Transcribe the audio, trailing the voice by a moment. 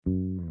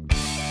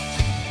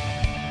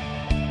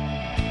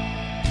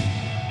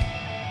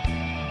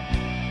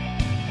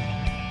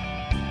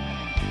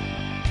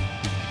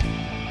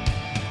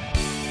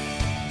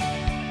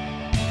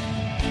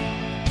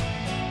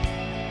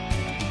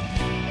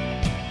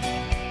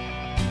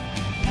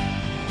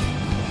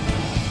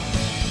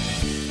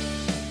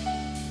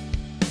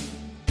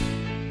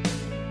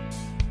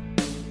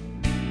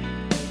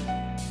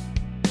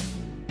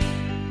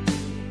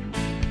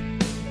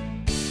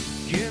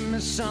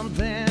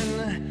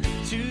something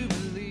to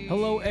believe.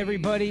 Hello,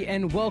 everybody,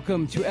 and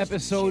welcome to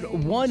episode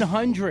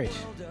 100.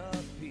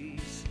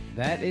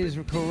 That is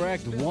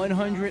correct.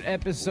 100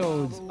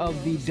 episodes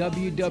of the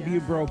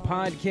WW Bro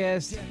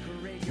podcast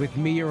with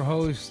me, your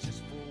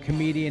host,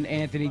 comedian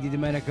Anthony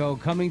DiDomenico,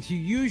 coming to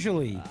you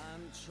usually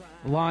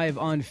live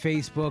on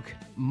Facebook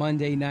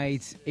Monday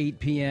nights, 8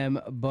 p.m.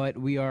 But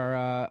we're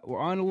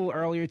on a little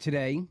earlier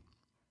today.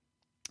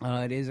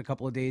 It is a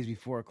couple of days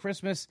before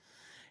Christmas,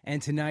 and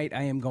tonight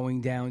I am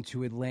going down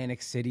to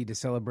Atlantic City to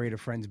celebrate a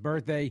friend's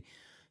birthday,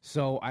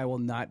 so I will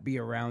not be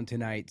around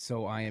tonight.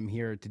 So I am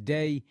here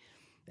today,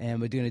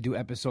 and we're going to do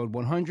episode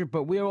 100,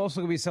 but we are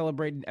also going to be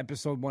celebrating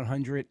episode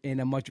 100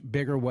 in a much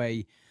bigger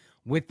way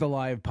with the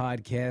live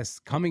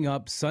podcast coming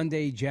up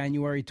Sunday,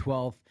 January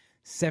 12th,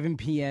 7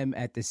 p.m.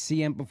 at the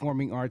CM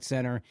Performing Arts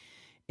Center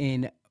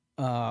in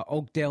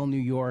Oakdale, New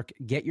York.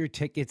 Get your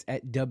tickets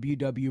at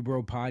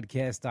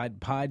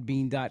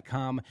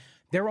www.bropodcast.podbean.com.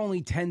 They're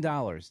only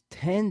 $10.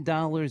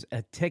 $10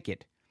 a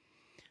ticket.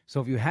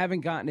 So if you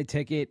haven't gotten a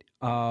ticket,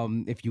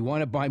 if you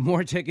want to buy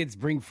more tickets,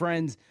 bring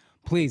friends,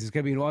 please. It's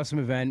going to be an awesome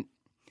event.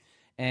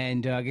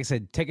 And like I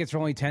said, tickets are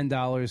only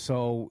 $10,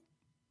 so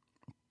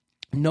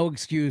no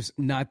excuse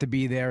not to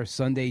be there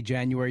Sunday,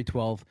 January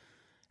 12th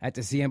at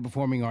the CM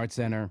Performing Arts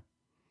Center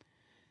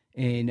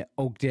in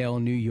Oakdale,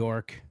 New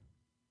York.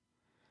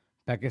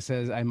 Becca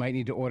says, I might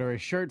need to order a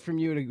shirt from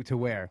you to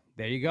wear.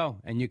 There you go.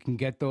 And you can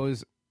get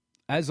those,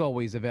 as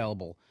always,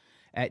 available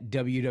at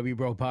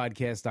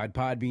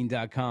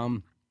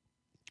www.bropodcast.podbean.com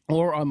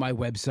or on my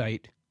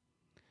website,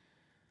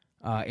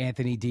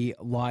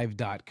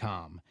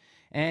 anthonydlive.com.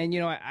 And, you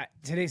know,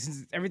 today,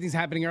 since everything's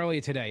happening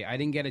earlier today, I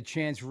didn't get a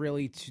chance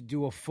really to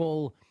do a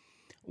full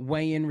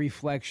weigh-in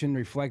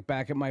reflect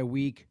back at my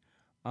week.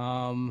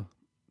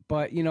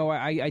 But, you know,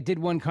 I did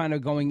one kind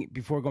of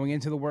before going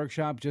into the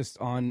workshop just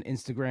on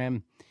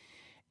Instagram.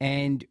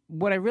 And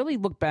what I really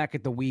looked back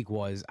at the week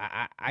was,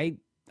 I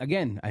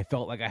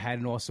felt like I had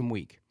an awesome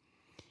week.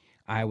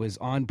 I was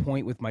on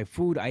point with my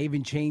food. I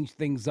even changed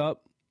things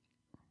up,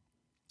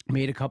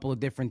 made a couple of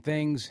different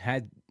things,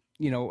 and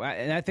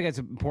I think that's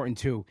important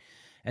too,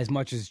 as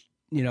much as,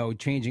 you know,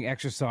 changing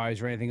exercise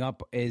or anything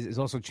up is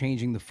also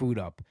changing the food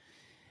up.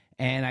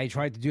 And I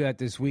tried to do that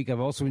this week.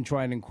 I've also been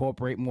trying to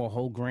incorporate more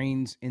whole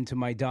grains into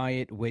my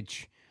diet,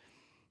 which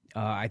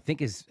I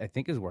think is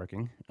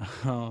working.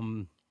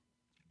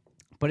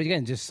 But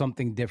again, just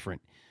something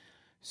different.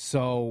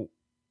 So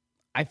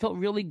I felt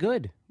really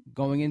good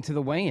going into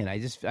the weigh-in.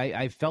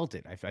 I felt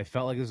it. I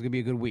felt like it was going to be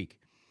a good week.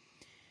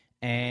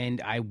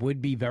 And I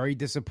would be very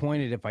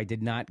disappointed if I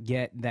did not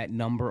get that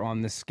number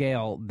on the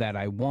scale that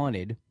I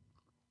wanted.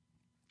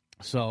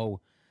 So,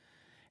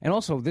 and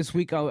also this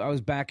week I was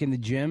back in the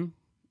gym.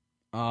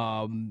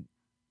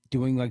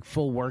 Doing like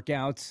full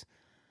workouts,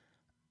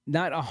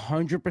 not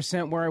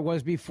 100% where I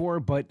was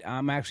before, but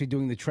I'm actually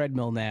doing the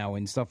treadmill now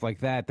and stuff like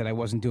that I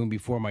wasn't doing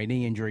before my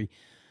knee injury.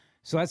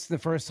 So that's the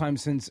first time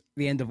since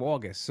the end of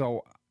August.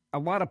 So a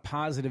lot of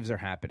positives are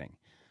happening.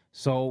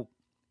 So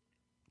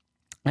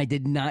I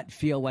did not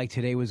feel like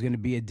today was going to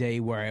be a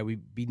day where I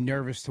would be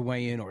nervous to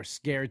weigh in or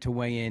scared to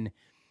weigh in.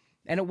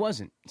 And it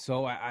wasn't.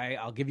 So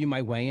I'll give you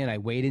my weigh in. I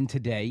weighed in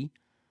today.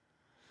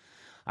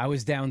 I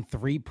was down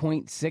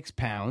 3.6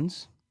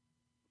 pounds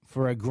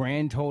for a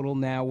grand total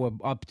now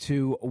of up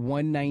to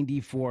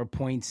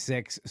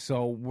 194.6.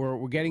 So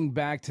we're getting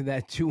back to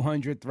that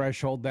 200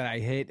 threshold that I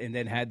hit and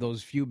then had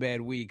those few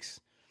bad weeks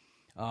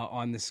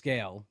on the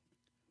scale.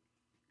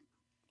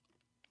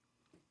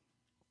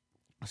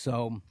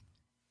 So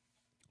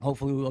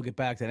hopefully we'll get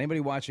back to that. Anybody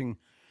watching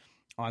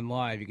on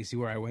live, you can see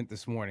where I went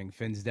this morning.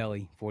 Finn's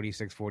Deli,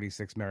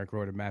 4646 Merrick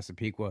Road in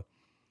Massapequa.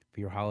 For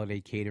your holiday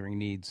catering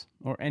needs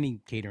or any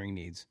catering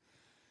needs.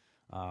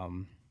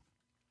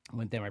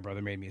 Went there, my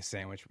brother made me a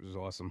sandwich, which was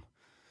awesome.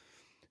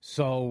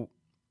 So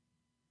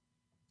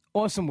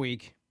awesome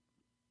week.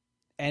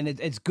 And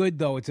it's good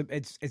though.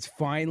 It's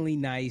finally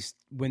nice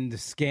when the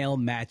scale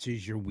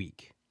matches your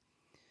week.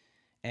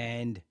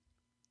 And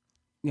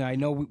you know, I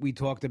know we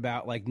talked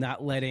about like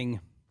not letting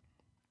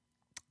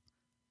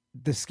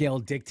the scale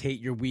dictate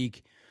your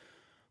week,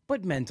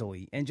 but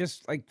mentally and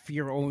just like for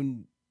your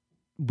own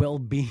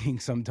well-being,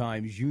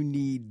 sometimes you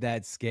need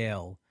that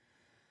scale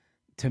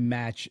to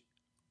match,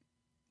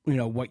 you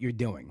know, what you're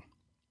doing.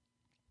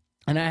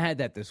 And I had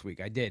that this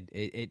week. I did.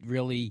 It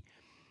really,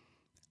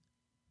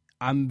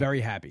 I'm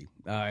very happy.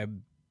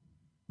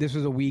 This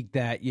was a week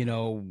that, you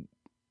know,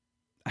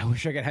 I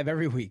wish I could have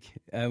every week.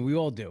 We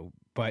all do.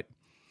 But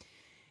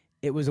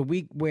it was a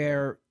week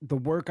where the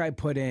work I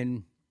put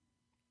in,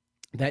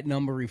 that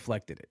number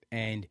reflected it.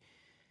 And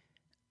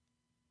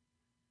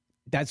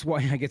that's why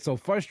I get so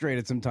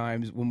frustrated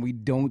sometimes when you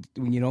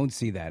don't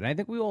see that. And I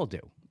think we all do.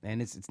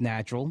 And it's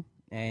natural.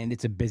 And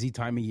it's a busy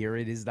time of year.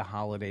 It is the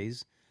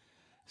holidays.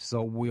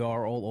 So we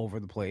are all over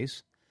the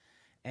place.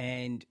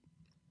 And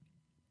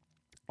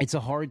it's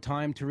a hard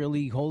time to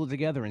really hold it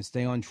together and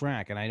stay on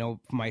track. And I know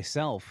for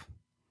myself,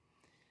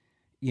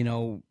 you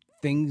know,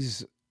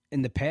 things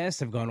in the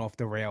past have gone off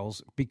the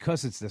rails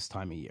because it's this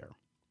time of year.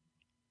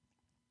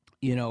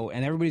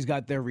 And everybody's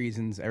got their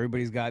reasons.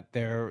 Everybody's got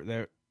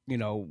their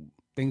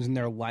things in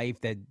their life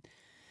that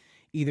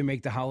either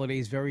make the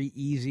holidays very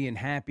easy and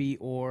happy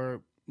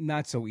or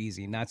not so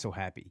easy, not so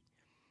happy.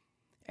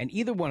 And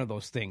either one of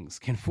those things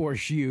can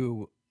force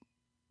you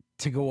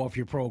to go off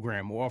your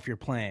program or off your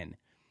plan.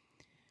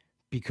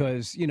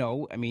 Because,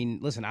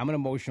 listen, I'm an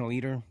emotional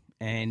eater,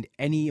 and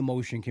any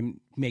emotion can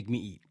make me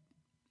eat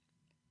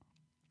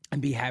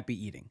and be happy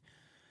eating.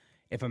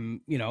 If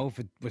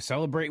we're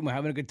celebrating, we're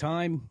having a good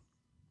time,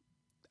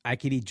 I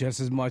could eat just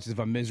as much as if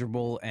I'm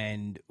miserable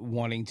and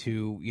wanting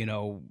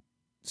to,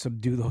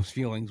 subdue those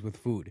feelings with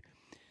food.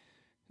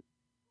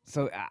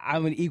 So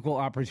I'm an equal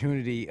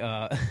opportunity,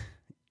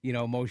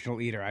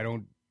 emotional eater. I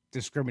don't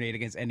discriminate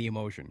against any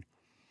emotion.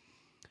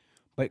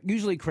 But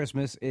usually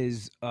Christmas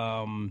is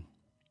a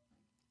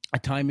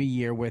time of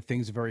year where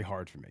things are very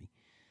hard for me.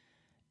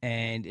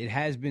 And it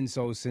has been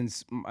so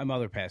since my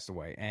mother passed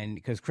away. And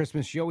because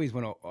Christmas, she always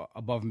went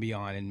above and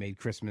beyond and made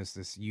Christmas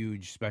this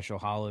huge special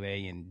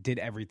holiday and did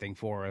everything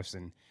for us.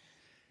 And,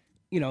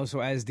 so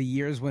as the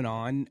years went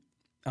on,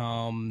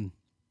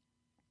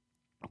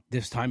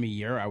 this time of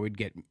year, I would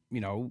get,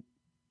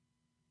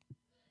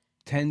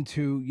 tend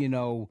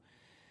to,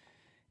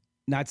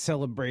 not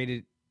celebrate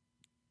it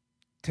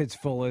to its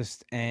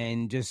fullest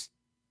and just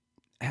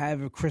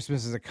have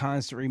Christmas as a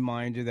constant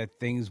reminder that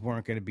things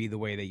weren't going to be the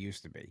way they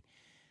used to be.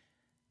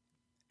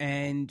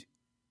 And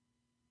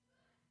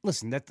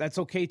listen, that's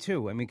okay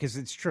too. I mean, because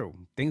it's true.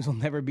 Things will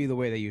never be the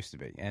way they used to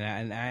be.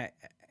 And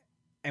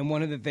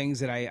one of the things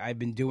that I've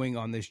been doing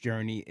on this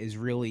journey is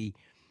really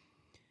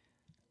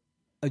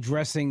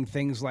addressing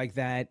things like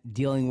that,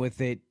 dealing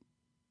with it,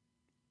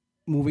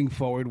 moving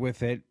forward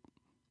with it,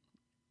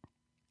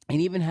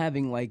 and even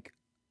having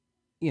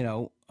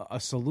a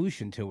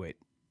solution to it,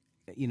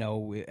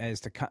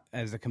 as to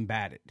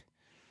combat it.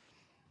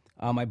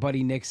 My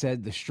buddy Nick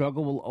said, the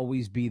struggle will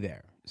always be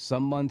there.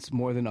 Some months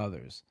more than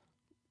others.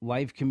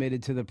 Life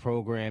committed to the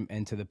program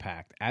and to the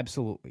pact.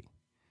 Absolutely.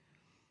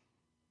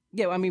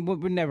 Yeah, I mean,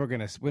 we're never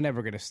gonna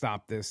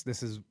stop this.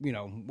 This is,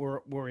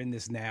 we're in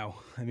this now.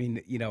 I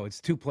mean,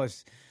 it's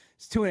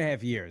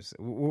 2.5 years.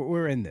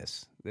 We're in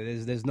this.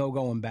 There's no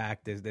going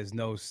back. There's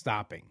no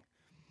stopping.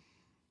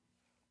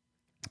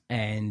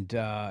 And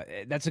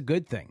that's a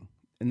good thing.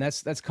 And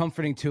that's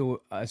comforting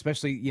too,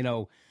 especially,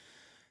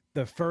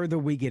 the further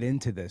we get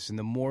into this and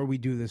the more we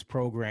do this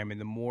program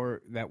and the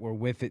more that we're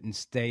with it and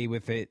stay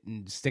with it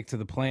and stick to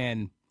the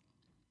plan,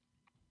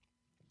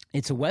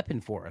 it's a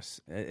weapon for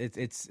us.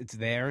 It's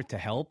there to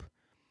help,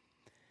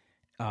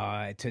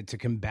 to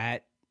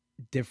combat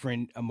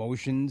different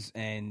emotions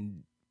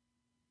and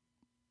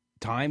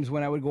times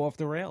when I would go off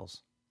the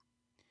rails.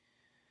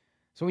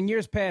 So in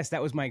years past,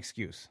 that was my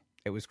excuse.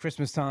 It was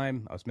Christmas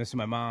time. I was missing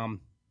my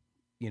mom.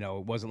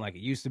 It wasn't like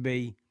it used to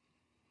be.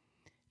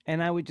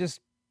 And I would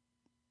just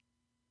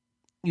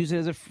use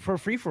it for a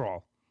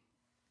free-for-all.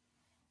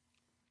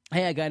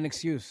 Hey, I got an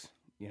excuse,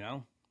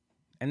 And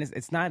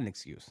it's not an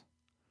excuse.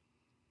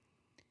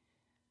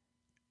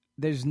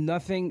 There's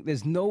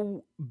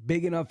no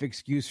big enough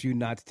excuse for you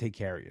not to take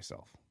care of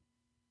yourself.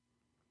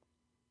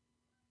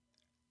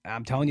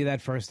 I'm telling you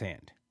that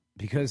firsthand.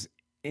 Because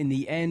in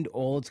the end,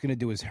 all it's going to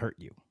do is hurt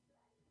you.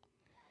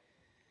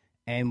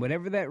 And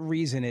whatever that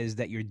reason is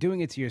that you're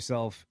doing it to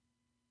yourself,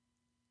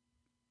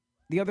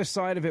 the other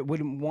side of it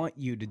wouldn't want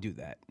you to do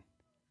that.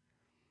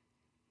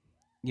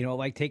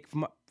 Take,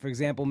 for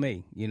example,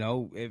 me.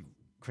 If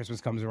Christmas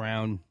comes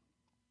around,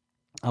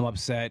 I'm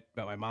upset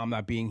about my mom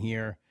not being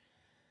here,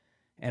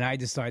 and I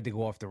decide to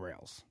go off the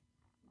rails.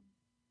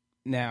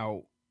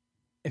 Now,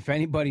 if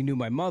anybody knew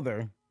my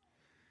mother,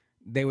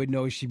 they would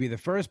know she'd be the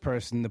first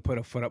person to put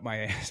a foot up my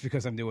ass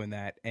because I'm doing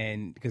that,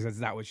 and because that's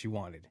not what she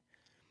wanted.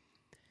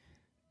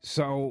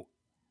 So,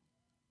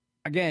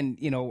 again,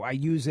 I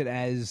use it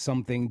as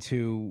something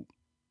to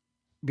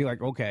be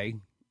like, okay,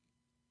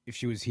 if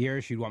she was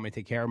here, she'd want me to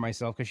take care of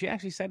myself, because she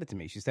actually said it to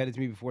me. She said it to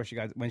me before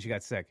when she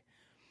got sick,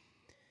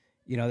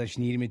 that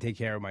she needed me to take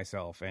care of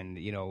myself. And,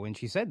 when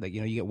she said that,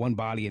 you get one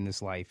body in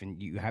this life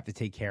and you have to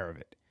take care of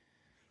it.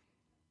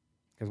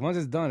 Because once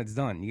it's done, it's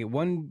done. You get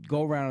one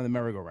go around on the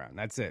merry-go-round.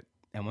 That's it.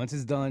 And once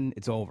it's done,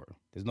 it's over.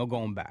 There's no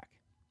going back.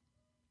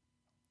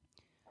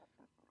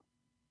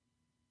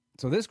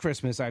 So this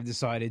Christmas, I've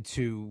decided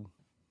to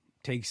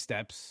take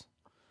steps,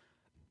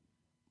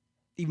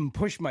 even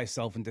push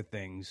myself into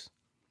things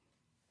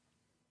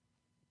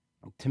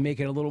to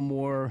make it a little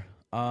more,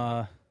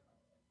 not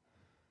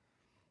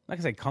going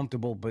to say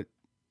comfortable, but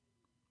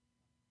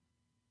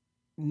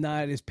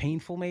not as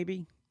painful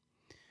maybe.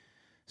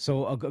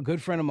 So a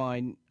good friend of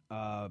mine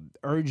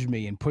urged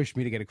me and pushed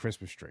me to get a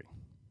Christmas tree.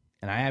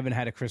 And I haven't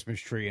had a Christmas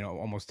tree in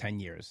almost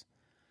 10 years.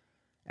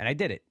 And I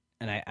did it.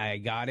 And I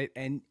got it.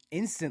 And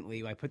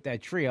instantly, when I put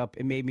that tree up,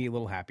 it made me a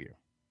little happier.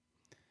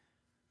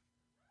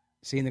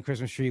 Seeing the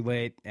Christmas tree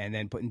lit and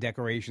then putting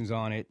decorations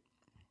on it.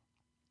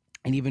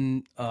 And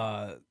even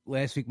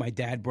last week, my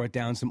dad brought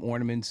down some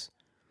ornaments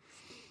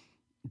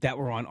that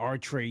were on our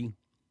tree.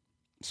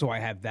 So I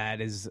have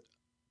that as,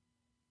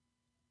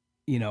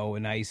 a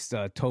nice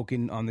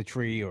token on the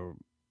tree, or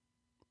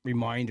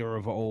reminder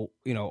of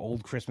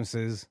old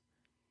Christmases.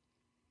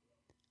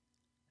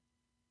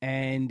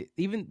 And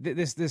even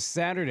this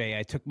Saturday,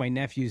 I took my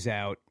nephews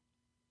out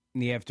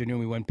in the afternoon.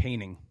 We went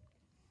painting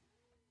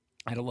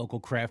at a local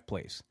craft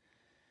place.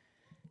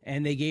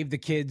 And they gave the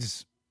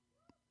kids,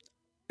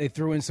 they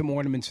threw in some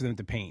ornaments for them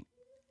to paint.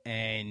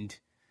 And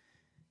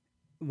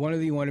one of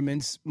the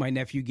ornaments my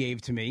nephew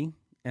gave to me,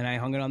 and I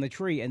hung it on the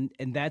tree. And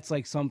that's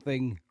like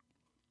something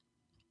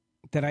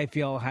that I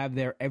feel I'll have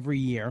there every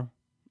year.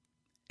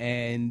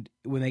 And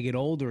when they get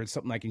older, it's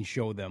something I can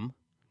show them.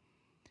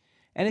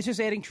 And it's just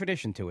adding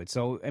tradition to it.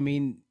 So, I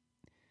mean,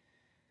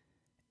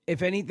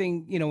 if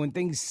anything, when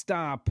things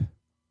stop,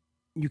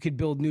 you could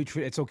build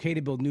it's okay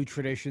to build new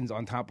traditions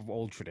on top of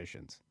old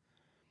traditions.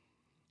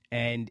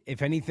 And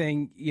if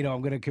anything,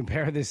 I'm going to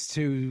compare this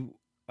to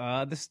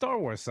the Star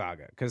Wars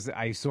saga, because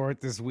I saw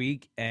it this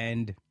week,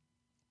 and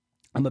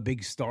I'm a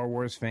big Star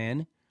Wars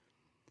fan.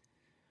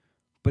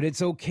 But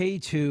it's okay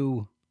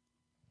to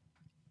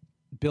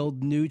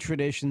build new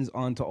traditions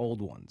onto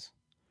old ones.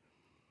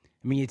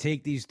 I mean, you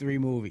take these 3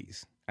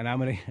 movies, and I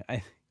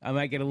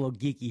might get a little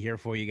geeky here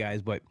for you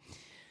guys, but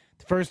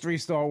the first 3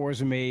 Star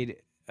Wars were made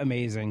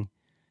amazing.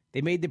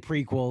 They made the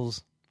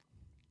prequels.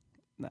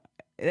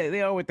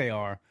 They are what they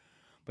are.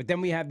 But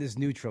then we have this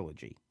new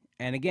trilogy.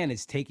 And again,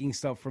 it's taking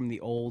stuff from the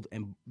old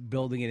and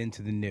building it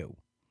into the new.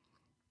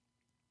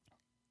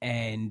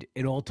 And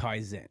it all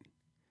ties in.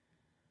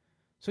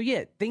 So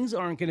yeah, things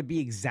aren't going to be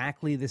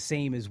exactly the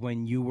same as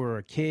when you were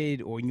a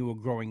kid or when you were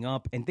growing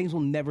up, and things will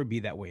never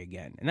be that way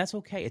again. And that's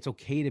okay. It's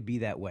okay to be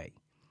that way.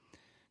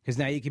 Because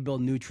now you can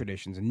build new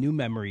traditions and new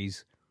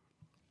memories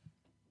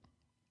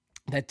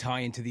that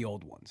tie into the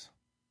old ones.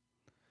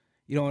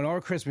 In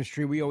our Christmas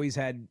tree, we always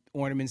had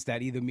ornaments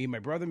that either me and my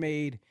brother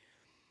made,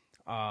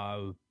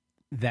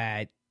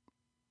 that,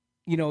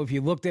 if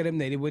you looked at them,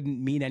 they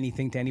wouldn't mean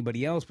anything to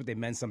anybody else, but they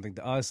meant something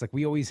to us. Like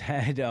we always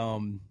had,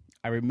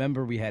 I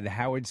remember we had a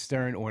Howard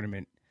Stern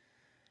ornament,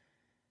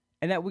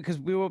 and that because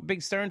we were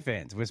big Stern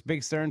fans. We're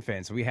big Stern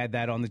fans, so we had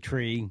that on the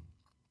tree.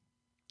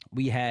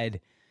 We had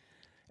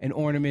an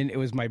ornament. It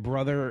was my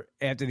brother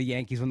after the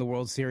Yankees won the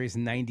World Series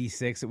in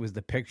 '96. It was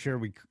the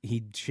picture.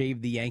 He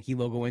shaved the Yankee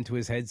logo into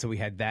his head, so we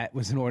had that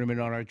was an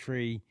ornament on our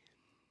tree.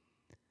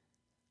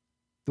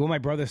 The one my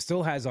brother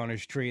still has on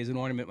his tree is an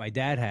ornament my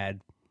dad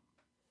had.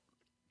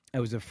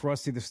 It was a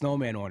Frosty the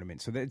Snowman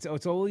ornament. So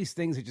it's all these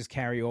things that just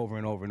carry over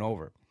and over and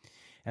over.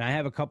 And I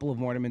have a couple of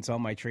ornaments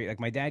on my tree. Like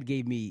my dad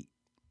gave me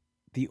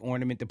the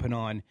ornament to put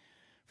on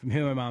from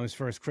him and my mom's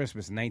first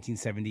Christmas in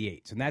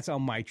 1978. So that's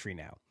on my tree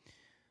now.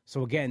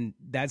 So again,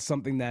 that's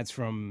something that's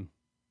from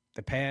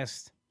the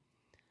past.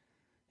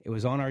 It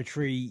was on our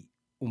tree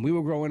when we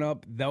were growing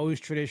up. Those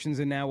traditions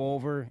are now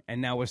over,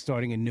 and now we're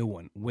starting a new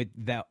one with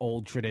that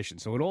old tradition.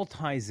 So it all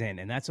ties in,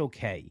 and that's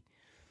okay.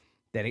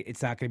 That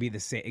it's not going to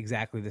be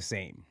exactly the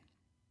same,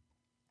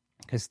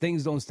 because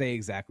things don't stay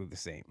exactly the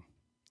same.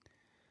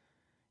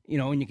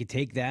 And you can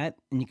take that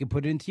and you can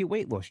put it into your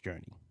weight loss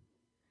journey.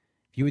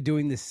 If you were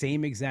doing the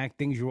same exact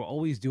things you were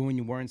always doing,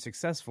 you weren't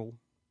successful,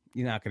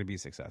 you're not going to be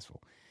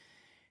successful.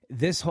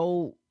 This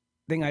whole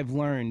thing I've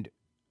learned,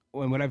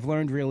 and what I've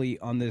learned really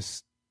on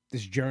this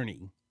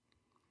journey,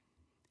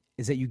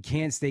 is that you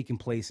can't stay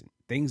complacent.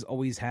 Things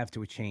always have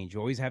to change.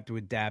 You always have to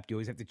adapt. You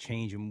always have to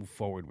change and move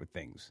forward with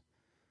things.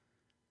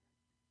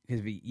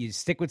 Because if you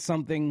stick with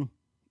something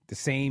the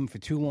same for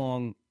too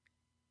long,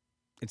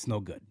 it's no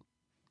good.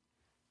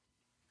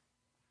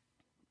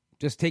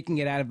 Just taking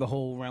it out of the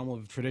whole realm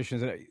of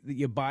traditions,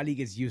 your body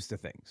gets used to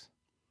things.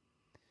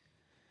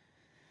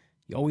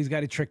 You always got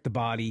to trick the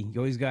body.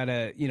 You always got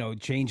to,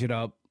 change it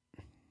up.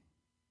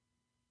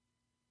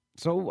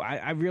 So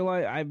I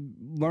realize I'm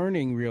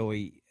learning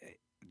really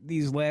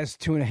these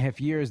last 2.5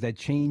 years that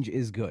change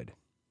is good.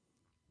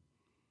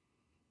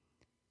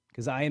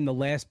 Because I am the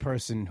last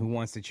person who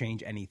wants to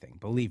change anything.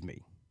 Believe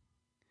me.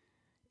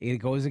 It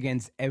goes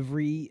against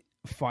every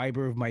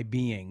fiber of my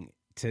being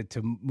to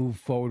move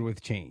forward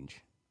with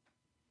change.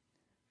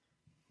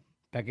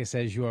 Becca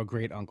says you are a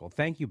great uncle.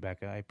 Thank you,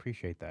 Becca. I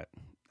appreciate that.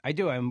 I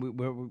do.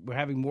 We're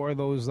having more of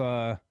those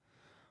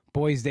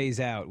boys' days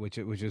out, which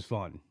is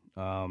fun.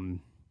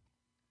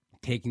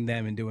 Taking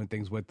them and doing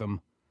things with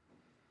them,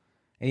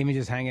 and even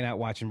just hanging out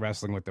watching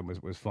wrestling with them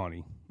was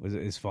funny.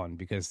 Is fun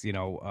because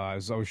I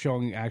was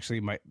showing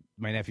actually my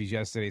nephews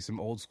yesterday some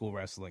old school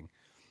wrestling,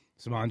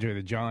 some Andre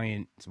the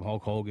Giant, some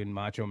Hulk Hogan,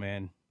 Macho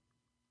Man,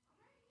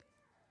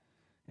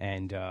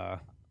 and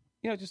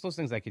just those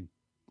things I could.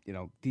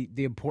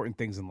 The important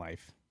things in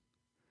life.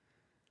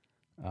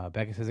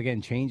 Becca says,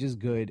 again, change is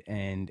good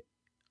and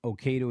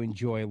okay to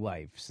enjoy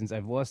life. Since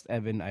I've lost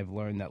Evan, I've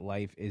learned that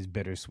life is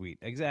bittersweet.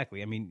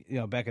 Exactly. I mean,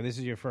 Becca, this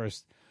is your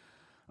first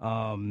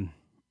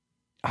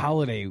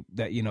holiday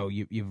that,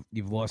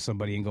 you've lost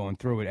somebody and going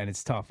through it, and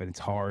it's tough and it's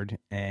hard.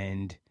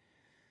 And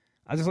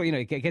I'll just let you know,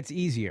 it gets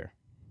easier.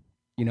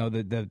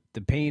 The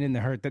pain and the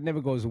hurt, that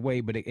never goes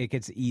away, but it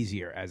gets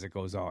easier as it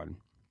goes on.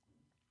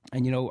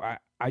 And,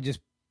 I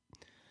just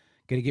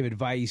going to give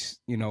advice,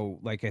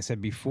 like I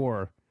said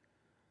before,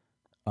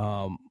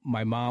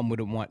 my mom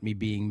wouldn't want me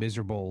being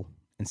miserable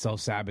and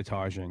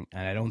self-sabotaging,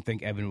 and I don't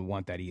think Evan would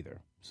want that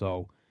either.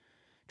 So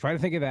try to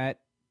think of that,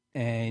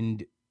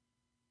 and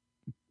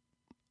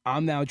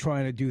I'm now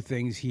trying to do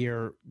things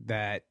here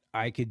that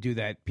I could do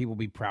that people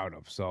be proud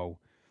of. So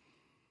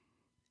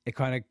it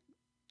kind of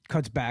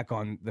cuts back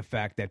on the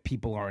fact that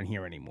people aren't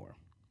here anymore.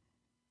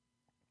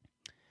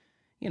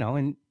 You know,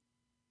 and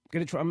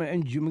I'm gonna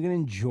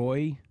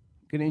enjoy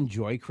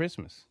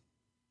Christmas.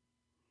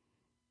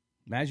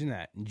 Imagine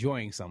that,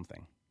 enjoying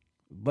something.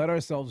 Let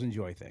ourselves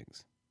enjoy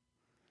things.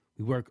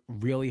 We work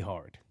really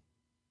hard.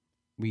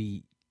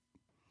 We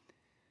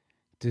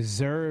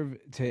deserve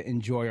to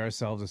enjoy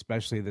ourselves,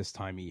 especially this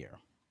time of year.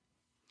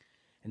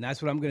 And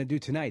that's what I'm going to do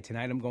tonight.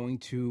 Tonight I'm going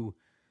to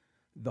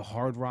the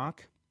Hard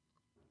Rock.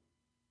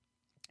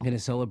 I'm going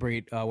to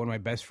celebrate one of my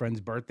best friend's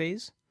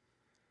birthdays.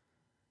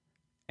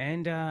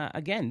 And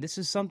again, this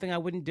is something I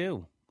wouldn't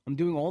do. I'm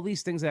doing all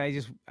these things that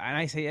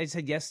I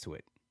said yes to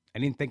it. I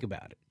didn't think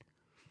about it.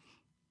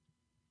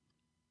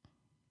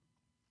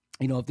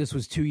 You know, if this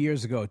was 2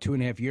 years ago,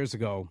 2.5 years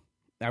ago,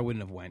 I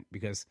wouldn't have went,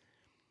 because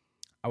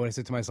I would have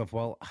said to myself,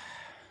 well,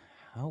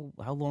 how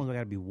long do I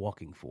got to be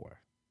walking for?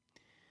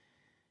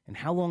 And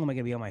how long am I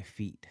going to be on my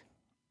feet?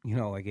 You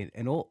know, like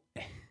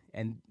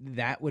and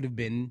that would have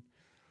been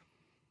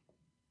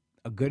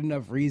a good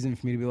enough reason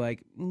for me to be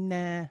like,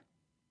 nah, I'm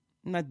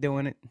not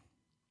doing it.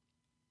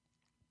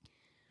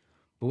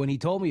 But when he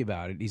told me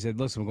about it, he said,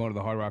 listen, I'm going to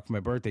the Hard Rock for my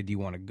birthday. Do you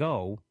want to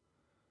go?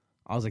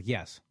 I was like,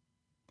 yes,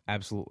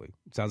 absolutely.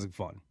 It sounds like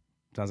fun.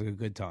 Sounds like a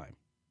good time.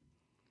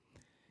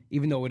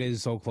 Even though it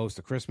is so close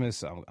to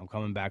Christmas, I'm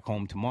coming back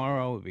home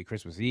tomorrow. It'll be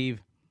Christmas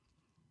Eve.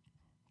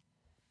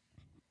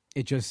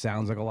 It just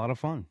sounds like a lot of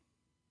fun.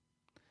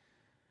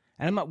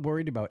 And I'm not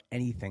worried about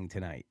anything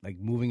tonight, like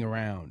moving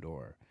around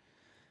or,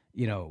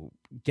 you know,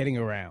 getting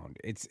around.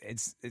 It's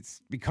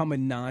become a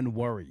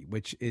non-worry,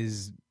 which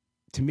is,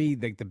 to me,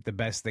 like the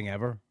best thing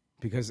ever,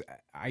 because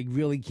I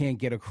really can't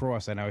get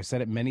across, and I've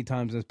said it many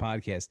times in this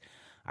podcast,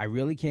 I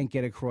really can't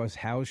get across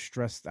how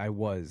stressed I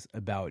was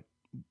about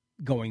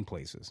going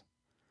places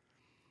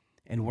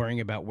and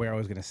worrying about where I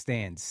was going to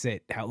stand,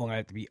 sit, how long I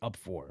have to be up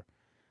for,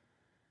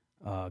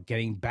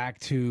 getting back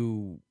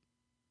to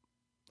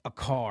a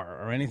car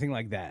or anything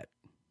like that.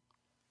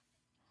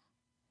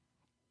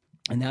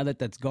 And now that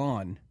that's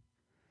gone,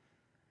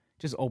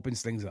 just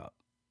opens things up.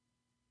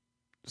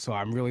 So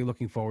I'm really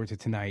looking forward to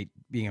tonight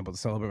being able to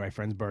celebrate my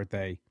friend's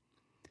birthday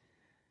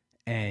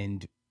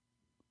and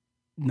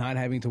not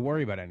having to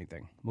worry about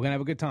anything. We're going to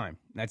have a good time.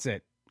 That's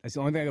it. That's the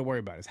only thing I got to worry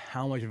about, is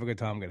how much of a good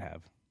time I'm going to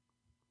have.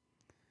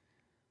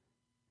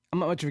 I'm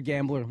not much of a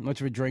gambler,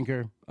 much of a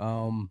drinker.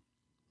 But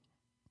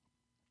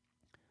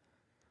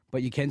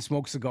you can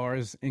smoke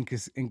cigars in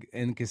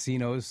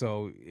casinos.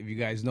 So if you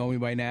guys know me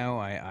by now,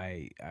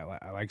 I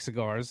like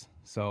cigars.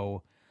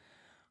 So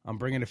I'm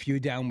bringing a few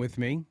down with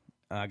me.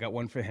 I got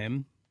one for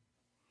him.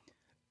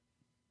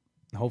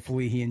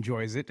 Hopefully he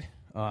enjoys it.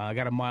 I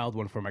got a mild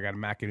one for him. I got a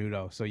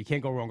Macanudo. So you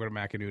can't go wrong with a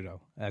Macanudo.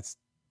 If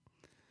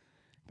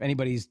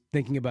anybody's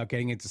thinking about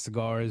getting into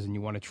cigars and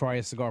you want to try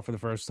a cigar for the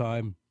first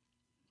time,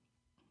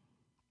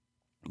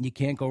 you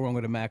can't go wrong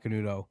with a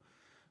Macanudo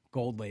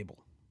Gold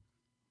Label.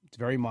 It's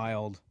very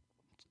mild.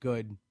 It's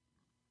good.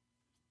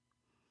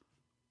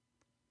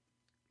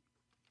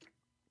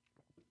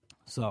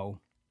 So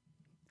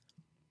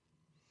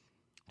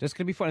just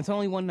going to be fun. It's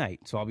only one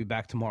night, so I'll be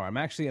back tomorrow.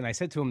 And I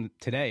said to him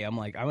today, I'm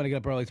like, I'm going to get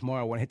up early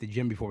tomorrow. I want to hit the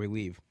gym before we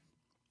leave.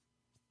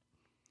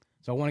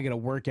 So I want to get a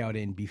workout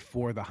in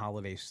before the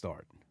holidays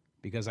start,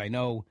 because I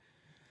know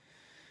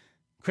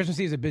Christmas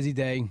Eve is a busy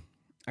day.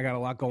 I got a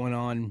lot going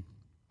on.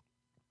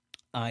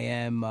 I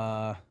am,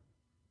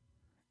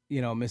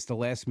 missed the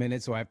last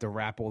minute, so I have to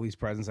wrap all these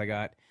presents I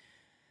got.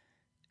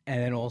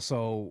 And then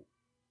also,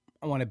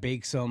 I want to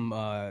bake some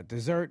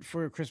dessert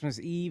for Christmas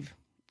Eve.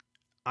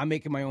 I'm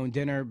making my own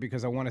dinner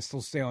because I want to still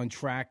stay on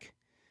track.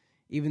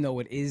 Even though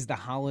it is the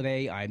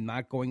holiday, I'm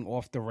not going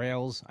off the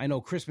rails. I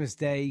know Christmas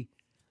Day,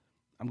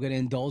 I'm going to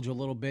indulge a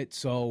little bit,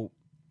 so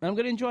I'm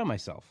going to enjoy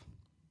myself.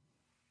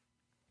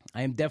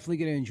 I am definitely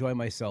going to enjoy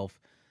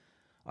myself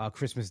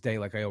Christmas Day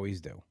like I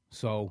always do.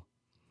 So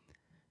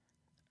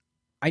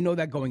I know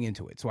that going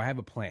into it, so I have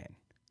a plan.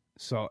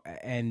 So,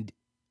 and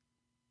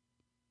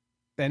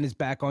then it's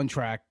back on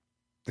track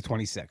the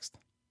 26th.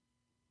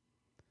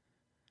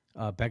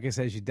 Becca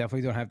says you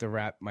definitely don't have to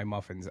wrap my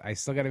muffins. I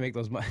still got to make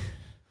those.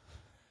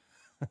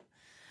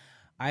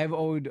 I have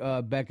owed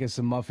Becca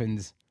some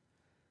muffins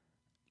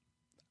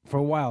for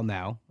a while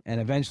now, and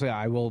eventually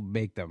I will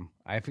make them.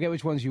 I forget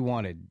which ones you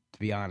wanted, to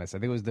be honest. I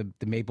think it was the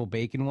maple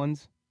bacon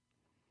ones.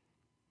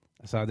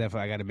 So I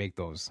got to make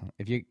those.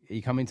 If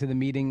you coming to the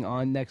meeting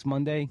on next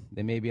Monday,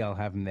 then maybe I'll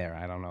have them there.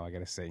 I don't know. I got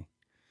to see.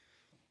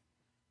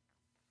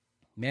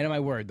 Man of my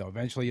word, though.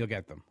 Eventually you'll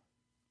get them.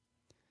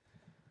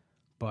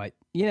 But,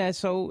 yeah,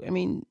 so, I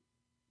mean,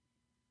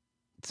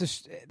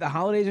 the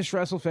holidays are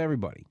stressful for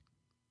everybody.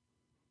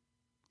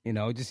 You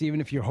know, just even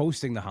if you're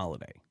hosting the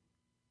holiday.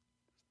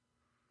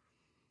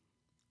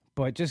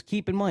 But just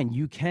keep in mind,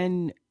 you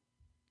can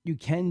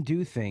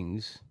do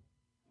things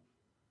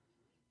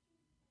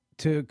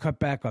to cut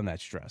back on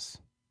that stress.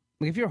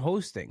 Like if you're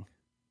hosting,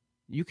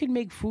 you can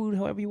make food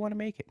however you want to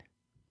make it.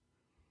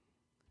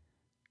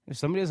 If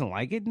somebody doesn't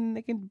like it, then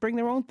they can bring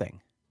their own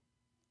thing.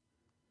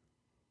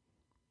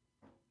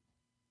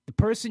 The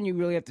person you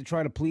really have to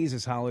try to please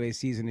this holiday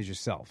season is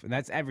yourself, and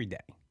that's every day.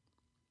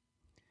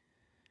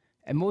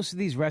 And most of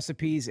these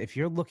recipes, if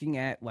you're looking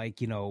at, like,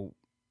 you know,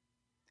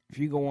 if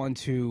you go on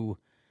to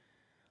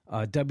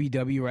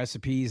WW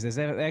Recipes,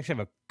 they actually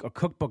have a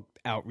cookbook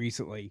out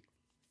recently.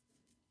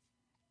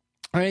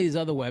 Or any of these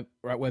other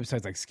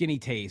websites like Skinny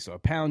Taste or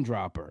Pound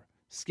Dropper,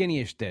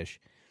 Skinny-ish Dish.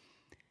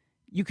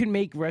 You can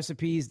make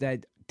recipes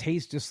that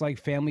taste just like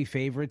family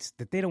favorites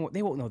that they won't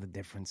know the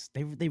difference.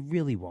 They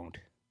really won't.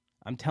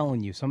 I'm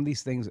telling you, some of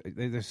these things,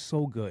 they're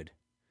so good.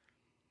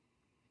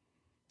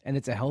 And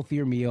it's a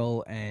healthier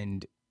meal,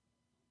 and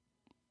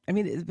I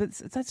mean,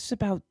 that's just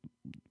about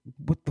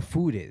what the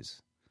food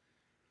is.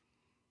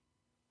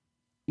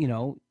 You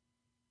know,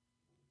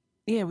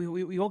 yeah,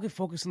 we all get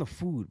focused on the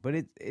food, but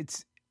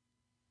it's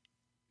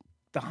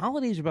the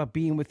holidays are about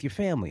being with your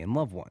family and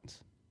loved ones.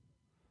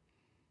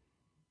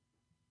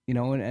 You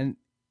know, and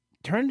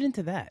turn it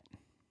into that.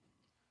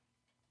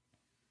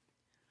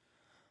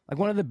 Like,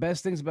 one of the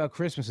best things about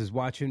Christmas is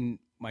watching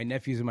my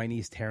nephews and my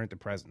niece tear into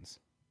presents.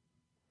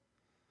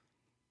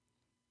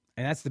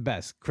 And that's the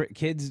best.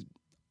 Kids,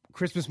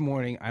 Christmas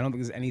morning, I don't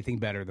think there's anything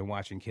better than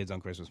watching kids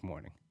on Christmas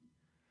morning.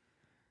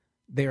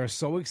 They are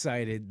so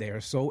excited. They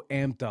are so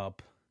amped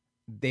up.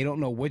 They don't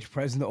know which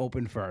present to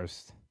open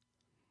first.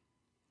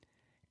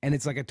 And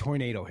it's like a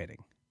tornado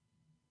hitting.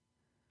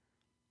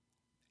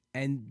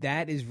 And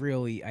that is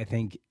really, I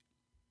think,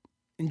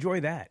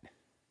 enjoy that.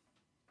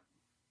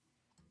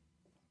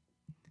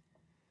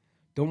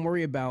 Don't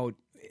worry about,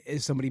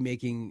 is somebody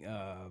making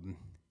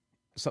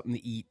something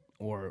to eat,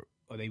 or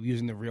are they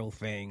using the real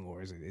thing,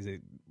 or is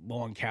it low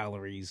on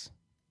calories?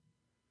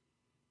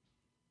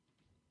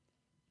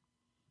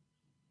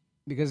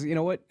 Because you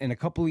know what? In a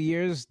couple of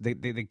years,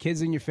 the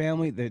kids in your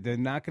family, they're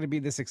not going to be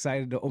this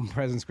excited to open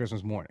presents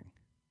Christmas morning.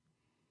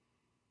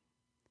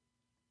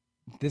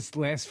 This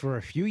lasts for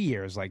a few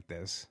years like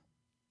this,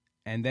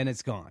 and then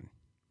it's gone.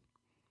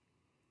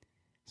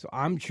 So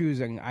I choose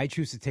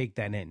to take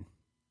that in.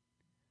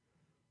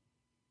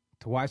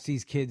 To watch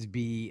these kids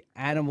be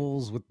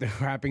animals with the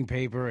wrapping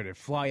paper and it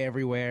fly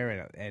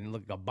everywhere and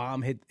look, a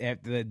bomb hit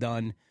after they're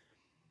done.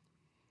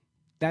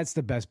 That's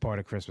the best part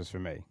of Christmas for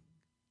me,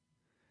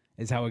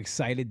 is how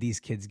excited these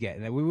kids get.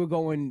 And we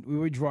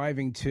were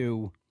driving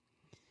to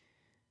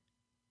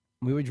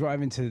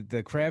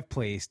the craft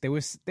place. They were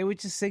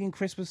just singing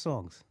Christmas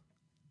songs.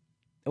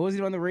 It wasn't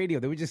even on the radio.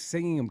 They were just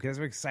singing them because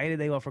they're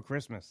excited they are for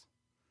Christmas.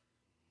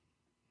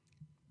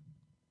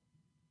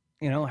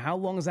 You know, how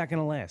long is that going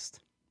to last?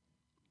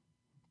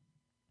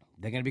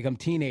 They're going to become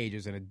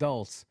teenagers and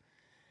adults,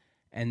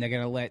 and they're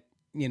going to let,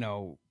 you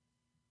know,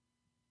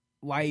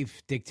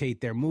 life dictate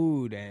their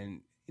mood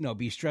and, you know,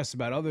 be stressed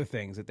about other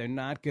things that they're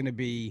not going to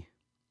be,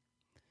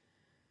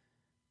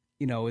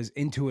 you know, as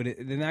into it.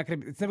 It's never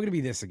going to be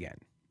this again.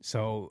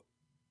 So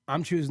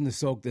I'm choosing to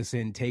soak this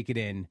in, take it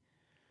in,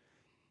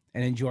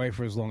 and enjoy it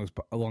for as long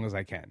as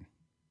I can.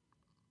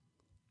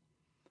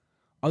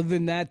 Other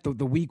than that,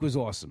 the week was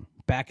awesome.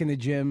 Back in the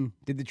gym,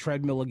 did the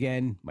treadmill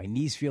again. My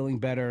knee's feeling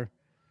better.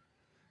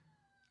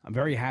 I'm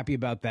very happy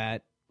about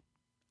that.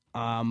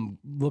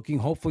 Looking,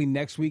 hopefully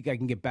next week I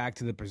can get back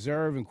to the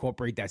preserve,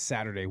 incorporate that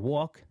Saturday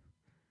walk.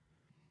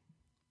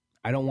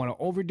 I don't want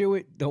to overdo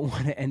it. Don't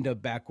want to end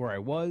up back where I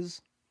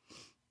was.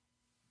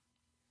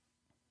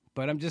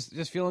 But I'm just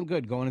feeling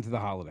good going into the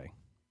holiday.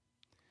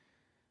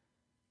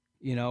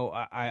 You know,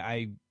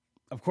 I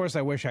of course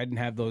I wish I didn't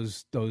have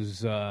those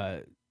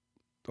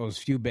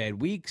few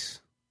bad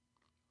weeks.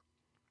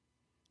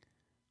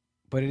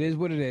 But it is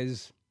what it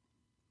is.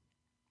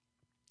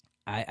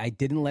 I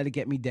didn't let it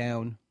get me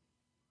down,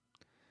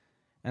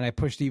 and I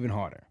pushed even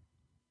harder.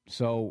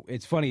 So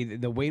it's funny,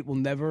 the weight will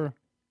never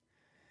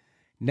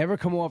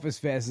come off as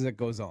fast as it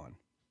goes on.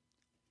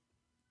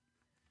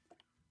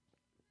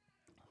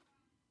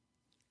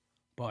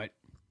 But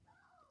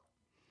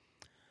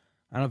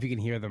I don't know if you can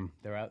hear them.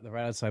 They're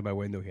right outside my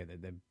window here.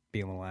 They're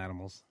being little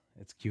animals.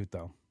 It's cute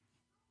though.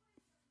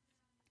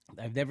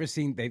 I've never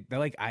seen, they're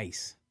like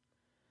ice.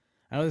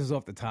 I know this is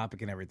off the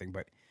topic and everything,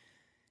 but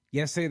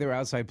yesterday they were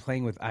outside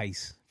playing with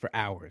ice for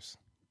hours.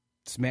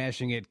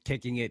 Smashing it,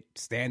 kicking it,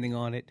 standing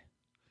on it,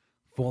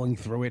 falling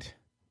through it.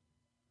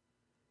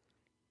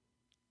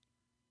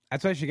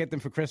 That's why I should get them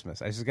for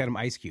Christmas. I just got them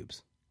ice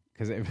cubes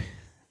because it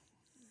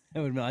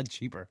would be a lot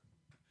cheaper.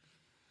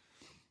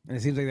 And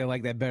it seems like they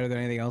like that better than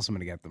anything else I'm going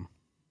to get them.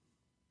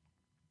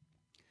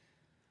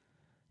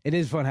 It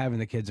is fun having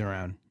the kids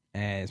around,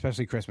 and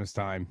especially Christmas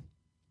time.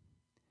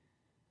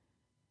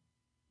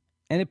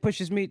 And it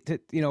pushes me to,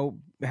 you know,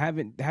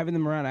 having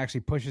them around actually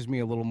pushes me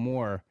a little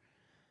more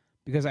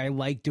because I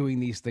like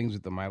doing these things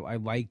with them. I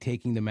like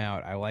taking them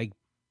out. I like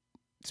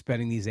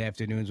spending these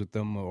afternoons with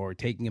them or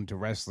taking them to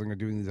wrestling or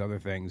doing these other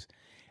things.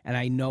 And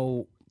I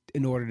know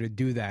in order to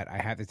do that, I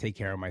have to take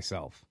care of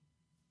myself.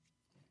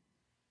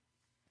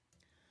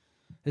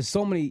 there's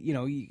so many,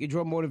 you can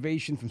draw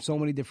motivation from so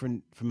many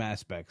different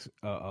aspects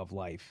of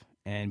life.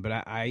 But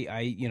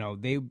I,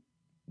 they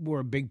were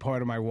a big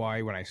part of my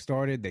why when I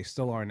started. They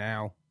still are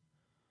now.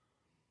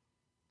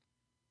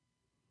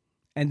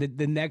 And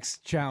the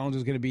next challenge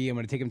is going to be, I'm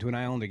going to take them to an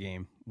Islander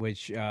game,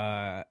 which is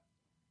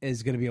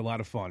going to be a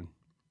lot of fun.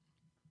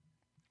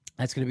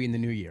 That's going to be in the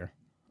new year.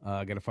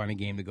 Got to find a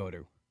game to go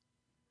to.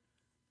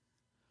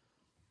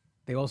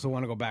 They also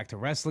want to go back to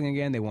wrestling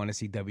again. They want to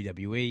see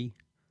WWE.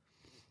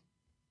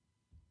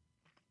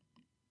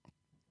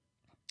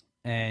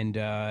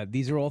 And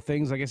these are all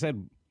things, like I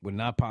said, were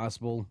not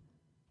possible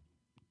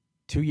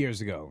 2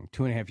 years ago,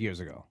 2.5 years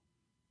ago.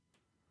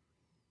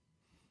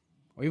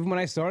 Or even when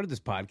I started this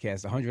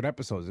podcast 100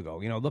 episodes ago.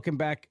 Looking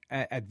back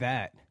at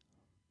that,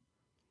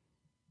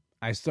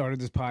 I started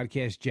this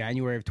podcast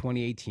January of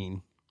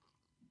 2018.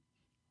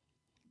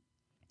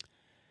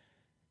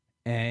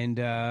 And,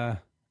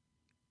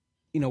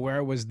 where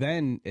I was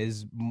then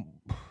is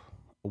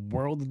a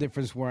world of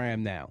difference where I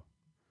am now.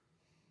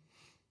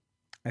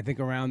 I think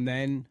around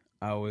then,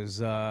 I was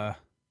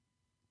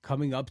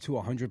coming up to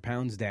 100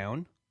 pounds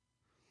down.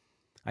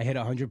 I hit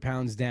 100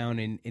 pounds down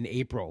in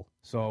April.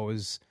 So I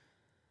was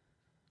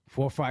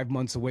 4 or 5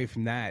 months away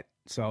from that.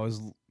 So I was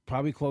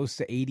probably close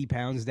to 80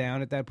 pounds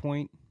down at that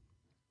point.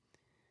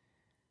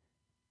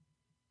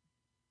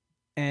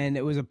 And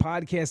it was a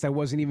podcast I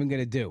wasn't even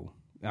going to do.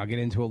 I'll get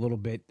into a little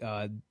bit,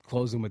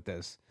 closing with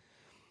this.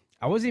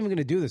 I wasn't even going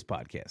to do this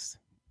podcast.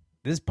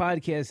 This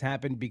podcast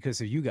happened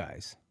because of you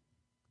guys,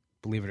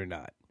 believe it or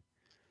not.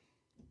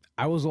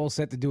 I was all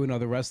set to do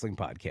another wrestling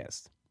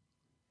podcast.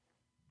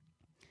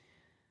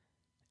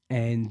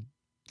 And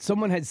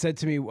someone had said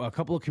to me, a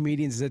couple of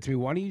comedians said to me,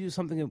 why don't you do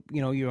something,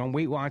 you're on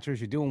Weight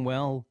Watchers, you're doing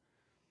well.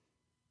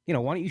 Why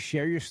don't you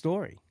share your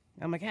story?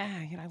 And I'm like,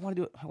 I want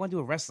to do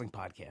a wrestling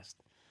podcast.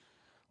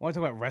 I want to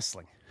talk about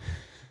wrestling.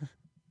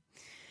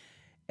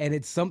 And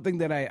it's something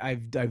that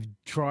I've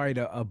tried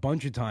a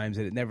bunch of times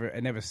and it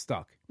never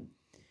stuck.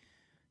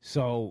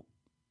 So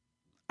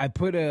I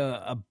put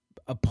a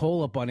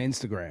poll up on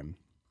Instagram.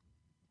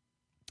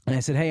 And I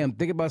said, hey, I'm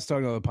thinking about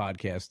starting another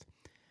podcast.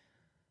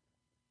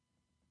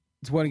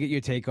 Just want to get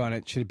your take on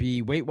it. Should it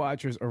be Weight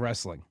Watchers or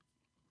wrestling?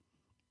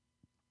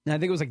 And I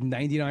think it was like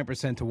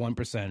 99% to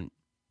 1%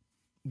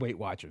 Weight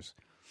Watchers.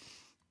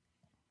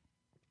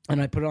 And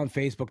I put it on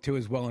Facebook too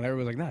as well. And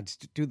everyone was like, no,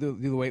 just do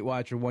the Weight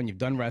Watcher one. You've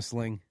done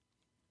wrestling.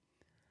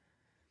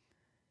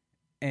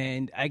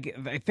 And I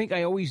think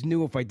I always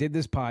knew if I did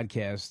this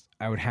podcast,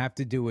 I would have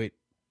to do it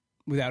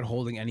without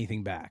holding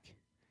anything back.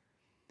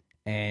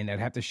 And I'd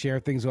have to share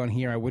things on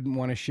here I wouldn't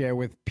want to share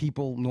with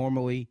people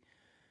normally,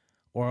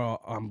 or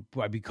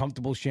I'd be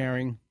comfortable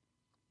sharing.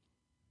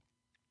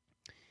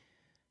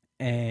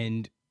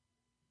 And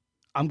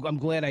I'm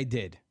glad I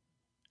did,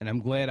 and I'm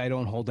glad I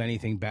don't hold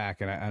anything back.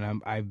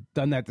 And I've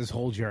done that this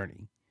whole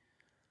journey.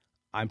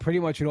 I'm pretty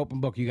much an open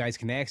book. You guys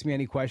can ask me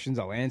any questions,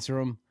 I'll answer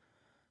them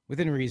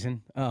within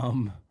reason.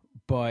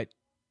 But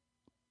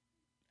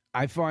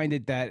I find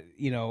it that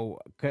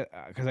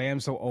because I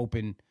am so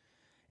open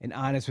and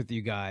honest with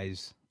you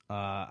guys,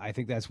 I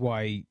think that's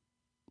why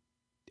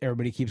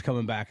everybody keeps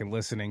coming back and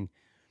listening.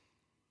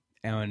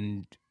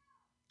 And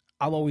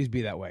I'll always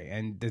be that way.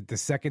 And the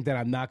second that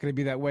I'm not going to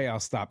be that way, I'll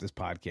stop this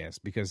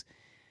podcast because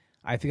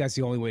I think that's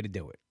the only way to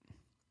do it.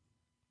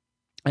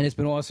 And it's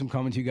been awesome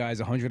coming to you guys,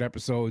 100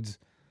 episodes,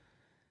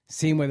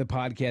 seeing where the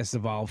podcast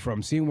evolved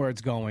from, seeing where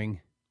it's going.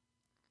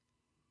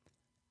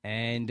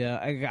 And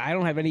I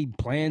don't have any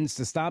plans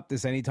to stop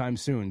this anytime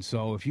soon.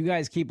 So if you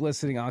guys keep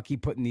listening, I'll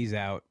keep putting these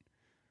out.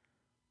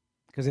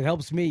 Because it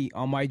helps me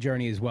on my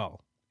journey as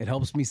well. It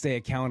helps me stay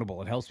accountable.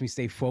 It helps me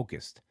stay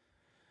focused.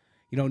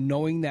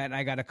 Knowing that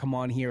I got to come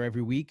on here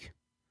every week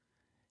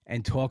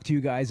and talk to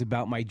you guys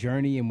about my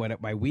journey and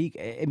my week,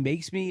 it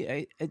makes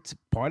me, it's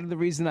part of the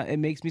reason it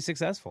makes me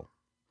successful.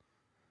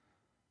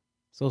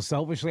 So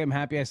selfishly, I'm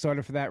happy I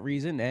started for that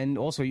reason. And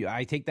also,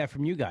 I take that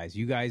from you guys.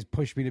 You guys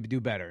push me to do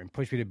better and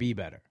push me to be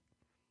better.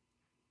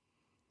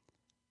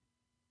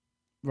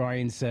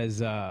 Ryan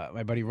says,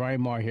 my buddy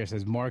Ryan Marr here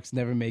says, Marks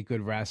never make good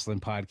wrestling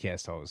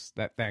podcast hosts.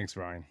 Thanks,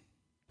 Ryan.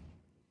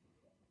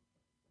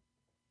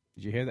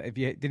 Did you hear that? If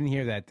you didn't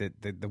hear that,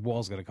 the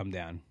wall's going to come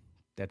down.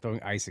 They're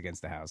throwing ice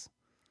against the house.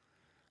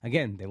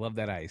 Again, they love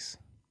that ice.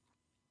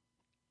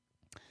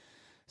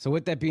 So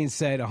with that being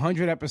said,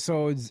 100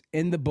 episodes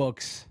in the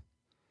books.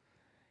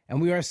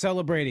 And we are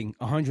celebrating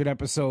 100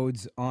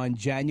 episodes on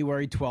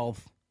January 12th.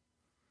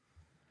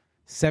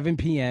 7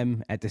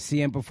 p.m. at the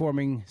CM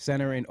Performing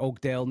Center in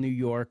Oakdale, New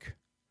York.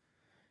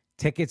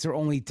 Tickets are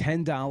only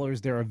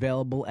 $10. They're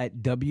available at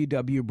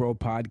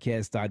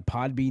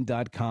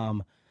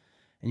www.bropodcast.podbean.com.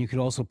 And you can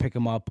also pick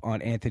them up on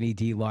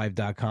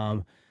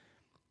anthonydlive.com.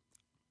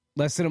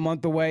 Less than a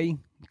month away,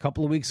 a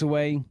couple of weeks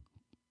away.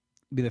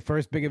 Be the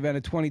first big event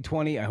of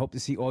 2020. I hope to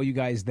see all you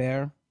guys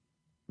there.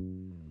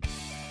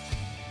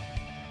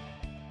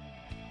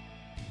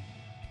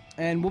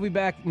 And we'll be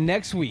back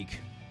next week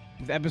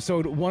with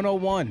episode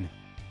 101,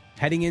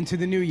 heading into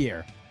the new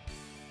year.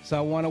 So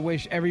I want to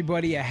wish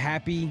everybody a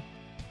happy,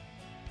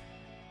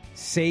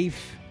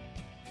 safe,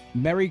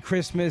 Merry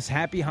Christmas,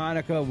 Happy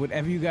Hanukkah,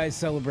 whatever you guys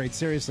celebrate.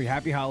 Seriously,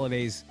 happy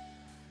holidays.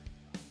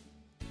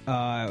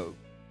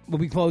 We'll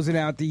be closing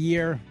out the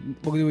year.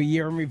 We'll do a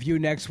year in review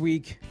next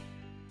week.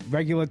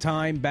 Regular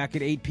time, back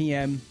at 8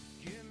 p.m.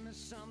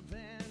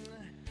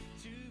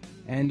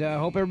 And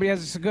hope everybody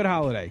has a good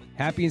holiday.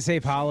 Happy and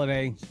safe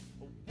holiday.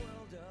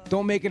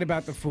 Don't make it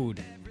about the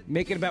food.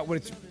 Make it about what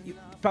it's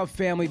about,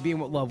 family, being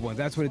with loved ones.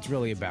 That's what it's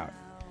really about.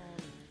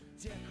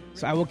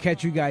 So I will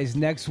catch you guys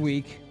next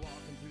week.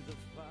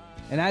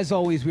 And as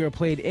always, we are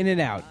played in and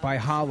out by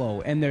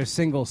Hollow and their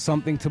single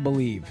Something to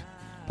Believe,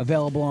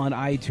 available on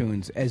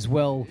iTunes, as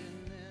well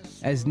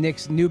as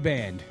Nick's new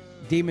band,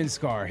 Demon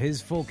Scar.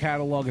 His full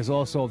catalog is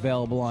also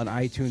available on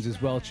iTunes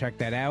as well. Check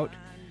that out.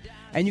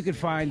 And you can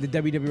find the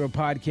WWO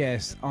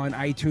podcast on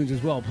iTunes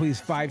as well. Please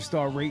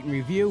 5-star rate and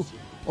review,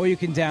 or you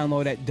can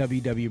download at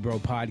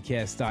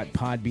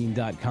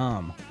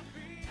www.podcast.podbean.com.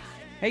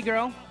 Hey,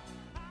 girl.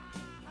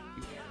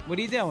 What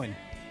are you doing?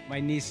 My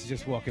niece is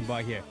just walking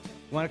by here.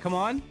 You want to come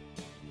on?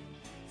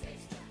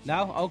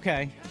 No?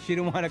 Okay. She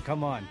didn't want to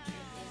come on.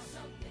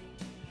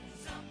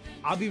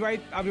 I'll be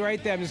right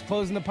there. I'm just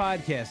closing the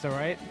podcast, all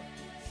right?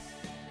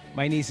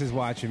 My niece is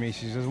watching me.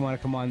 She doesn't want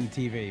to come on the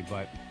TV,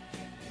 but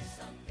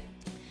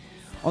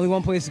only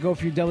one place to go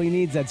for your deli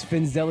needs. That's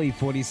Finn's Deli,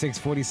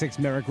 4646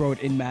 Merrick Road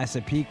in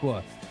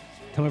Massapequa.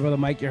 Tell my brother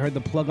Mike you heard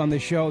the plug on the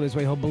show. This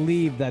way he'll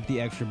believe that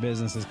the extra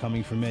business is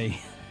coming from me.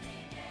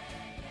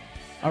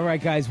 All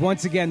right, guys.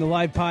 Once again, the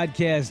live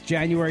podcast,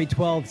 January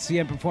 12th,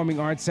 CM Performing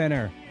Arts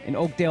Center in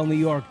Oakdale, New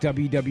York,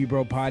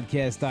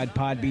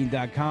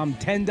 www.podcast.podbean.com.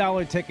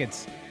 $10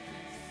 tickets.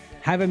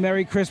 Have a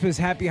Merry Christmas,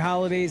 Happy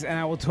Holidays, and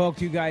I will talk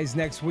to you guys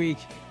next week.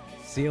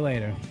 See you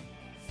later.